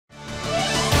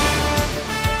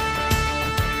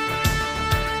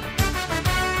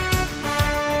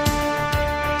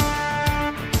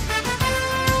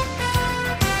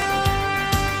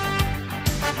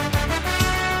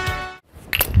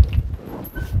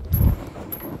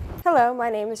Hello, my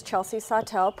name is Chelsea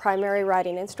Sawtell, primary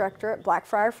riding instructor at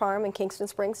Blackfriar Farm in Kingston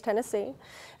Springs, Tennessee.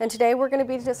 And today we're going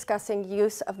to be discussing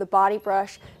use of the body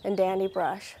brush and dandy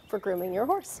brush for grooming your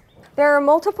horse. There are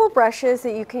multiple brushes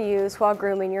that you can use while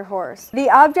grooming your horse. The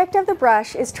object of the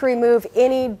brush is to remove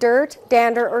any dirt,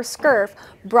 dander, or scurf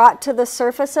brought to the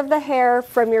surface of the hair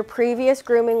from your previous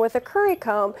grooming with a curry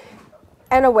comb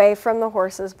and away from the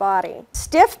horse's body.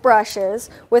 Stiff brushes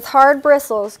with hard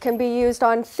bristles can be used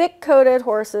on thick-coated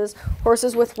horses,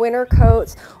 horses with winter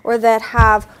coats, or that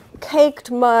have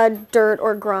caked mud, dirt,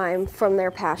 or grime from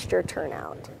their pasture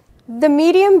turnout. The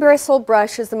medium bristle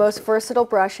brush is the most versatile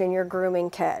brush in your grooming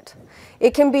kit.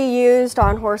 It can be used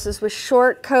on horses with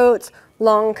short coats,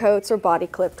 long coats, or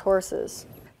body-clipped horses.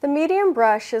 The medium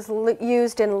brush is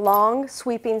used in long,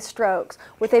 sweeping strokes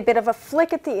with a bit of a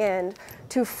flick at the end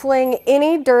to fling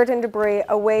any dirt and debris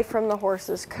away from the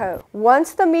horse's coat.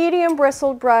 Once the medium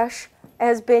bristled brush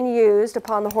has been used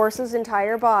upon the horse's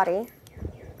entire body,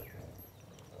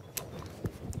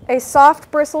 a soft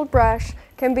bristled brush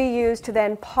can be used to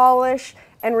then polish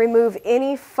and remove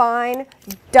any fine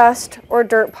dust or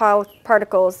dirt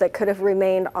particles that could have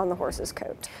remained on the horse's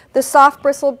coat. The soft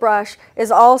bristled brush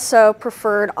is also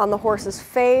preferred on the horse's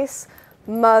face,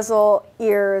 muzzle,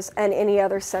 ears, and any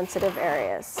other sensitive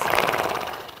areas.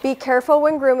 Be careful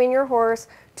when grooming your horse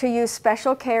to use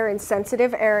special care in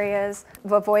sensitive areas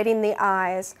of avoiding the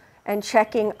eyes and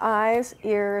checking eyes,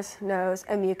 ears, nose,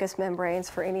 and mucous membranes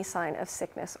for any sign of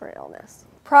sickness or illness.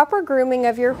 Proper grooming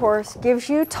of your horse gives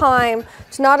you time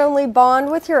to not only bond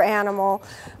with your animal,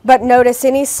 but notice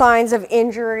any signs of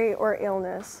injury or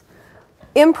illness.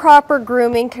 Improper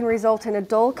grooming can result in a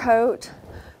dull coat,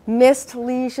 missed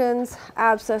lesions,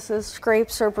 abscesses,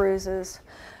 scrapes, or bruises,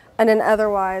 and an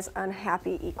otherwise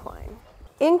unhappy equine.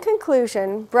 In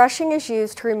conclusion, brushing is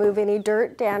used to remove any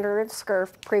dirt, dander, and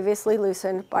scurf previously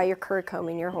loosened by your curry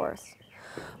combing your horse.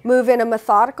 Move in a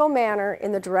methodical manner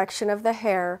in the direction of the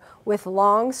hair with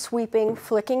long, sweeping,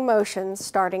 flicking motions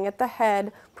starting at the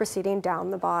head, proceeding down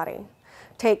the body.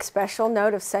 Take special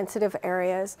note of sensitive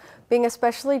areas, being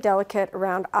especially delicate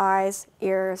around eyes,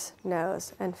 ears,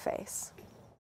 nose, and face.